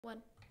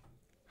One.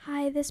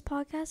 Hi, this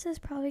podcast is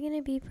probably going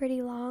to be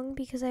pretty long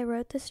because I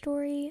wrote the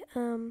story,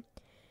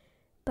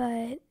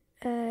 but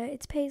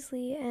it's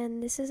Paisley,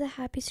 and this is a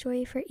happy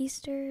story for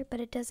Easter,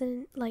 but it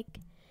doesn't,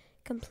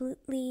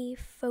 completely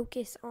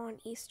focus on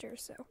Easter,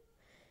 so.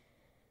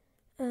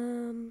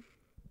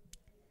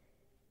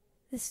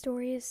 This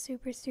story is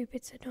super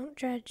stupid, so don't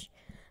judge.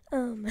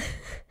 Hi,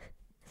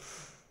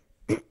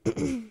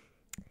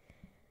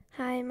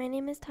 my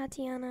name is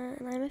Tatiana,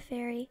 and I'm a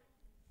fairy.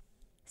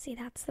 See,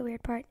 that's the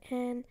weird part.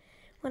 And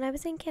when I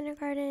was in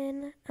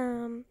kindergarten,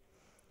 I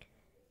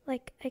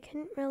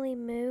couldn't really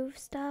move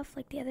stuff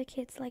like the other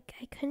kids. I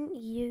couldn't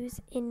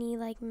use any,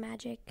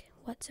 magic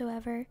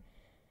whatsoever.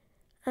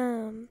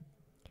 And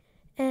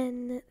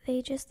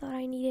they just thought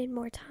I needed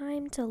more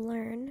time to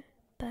learn,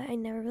 but I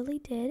never really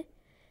did.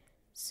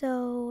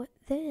 So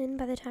then,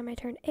 by the time I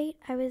turned 8,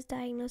 I was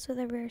diagnosed with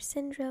a rare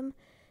syndrome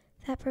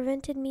that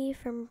prevented me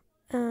from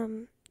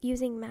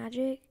using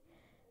magic.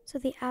 So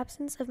the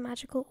absence of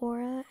magical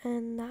aura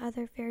and the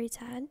other fairies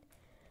had.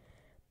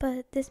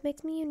 But this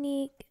makes me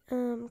unique,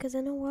 because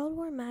in a world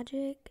where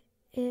magic,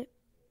 it,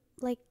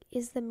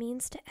 is the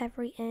means to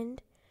every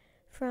end,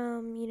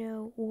 from,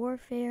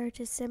 warfare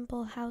to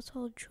simple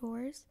household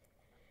chores.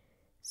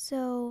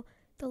 So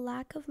the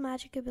lack of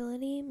magic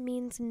ability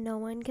means no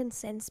one can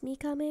sense me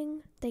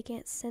coming. They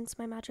can't sense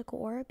my magical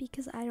aura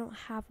because I don't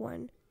have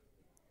one.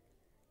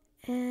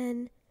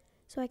 And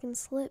so I can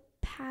slip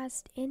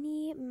past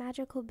any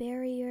magical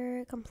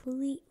barrier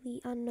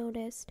completely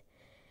unnoticed.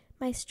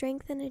 My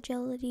strength and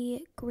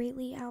agility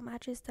greatly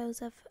outmatches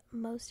those of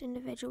most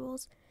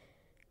individuals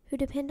who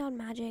depend on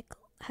magic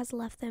has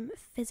left them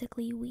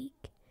physically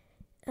weak.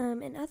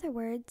 In other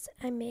words,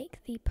 I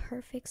make the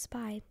perfect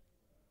spy.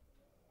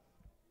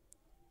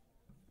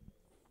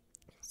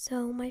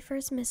 So my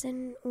first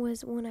mission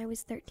was when I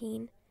was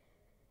 13.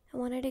 I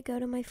wanted to go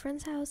to my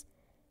friend's house,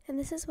 and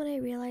this is when I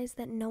realized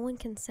that no one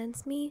can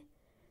sense me.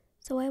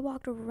 So I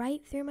walked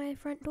right through my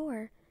front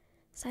door,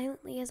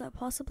 silently as I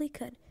possibly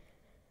could.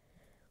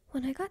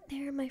 When I got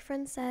there, my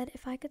friend said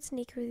if I could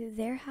sneak through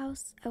their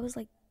house, I was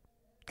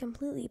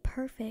completely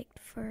perfect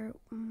for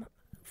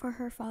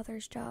her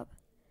father's job.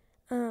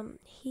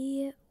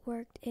 He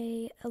worked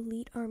a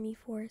elite army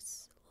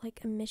force,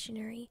 like a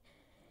missionary.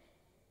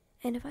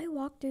 And if I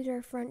walked through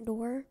their front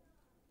door,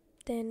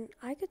 then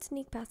I could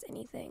sneak past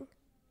anything.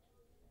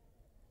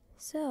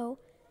 So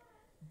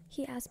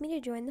he asked me to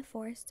join the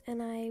force, and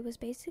I was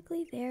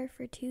basically there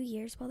for 2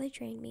 years while they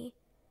trained me.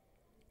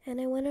 And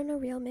I went on a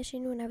real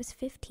mission when I was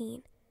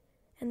 15,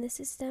 and the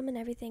system and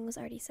everything was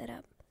already set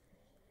up.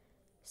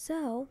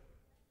 So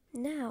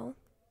now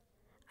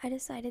I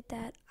decided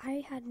that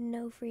I had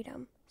no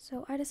freedom,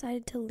 so I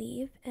decided to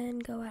leave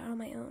and go out on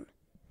my own.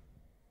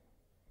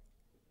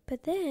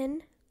 But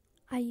then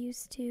I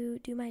used to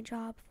do my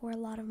job for a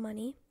lot of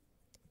money,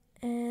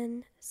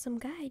 and some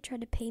guy tried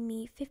to pay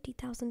me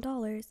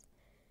 $50,000.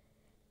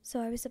 So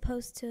I was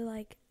supposed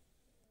to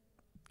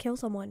kill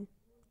someone.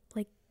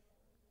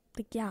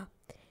 Yeah.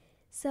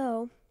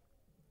 So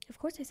of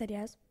course I said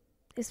yes.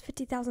 It's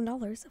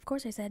 $50,000. Of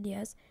course I said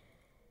yes.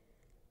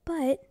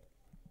 But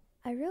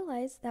I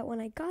realized that when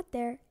I got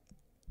there,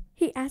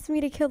 he asked me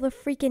to kill the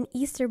freaking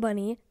Easter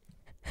bunny.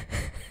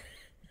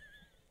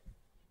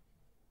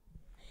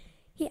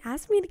 He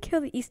asked me to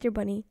kill the Easter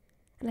bunny,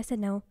 and I said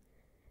no.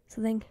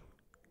 So then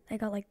I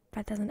got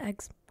 5,000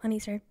 eggs on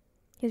Easter.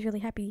 He was really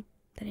happy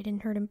that I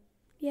didn't hurt him.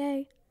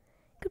 Yay.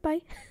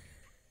 Goodbye.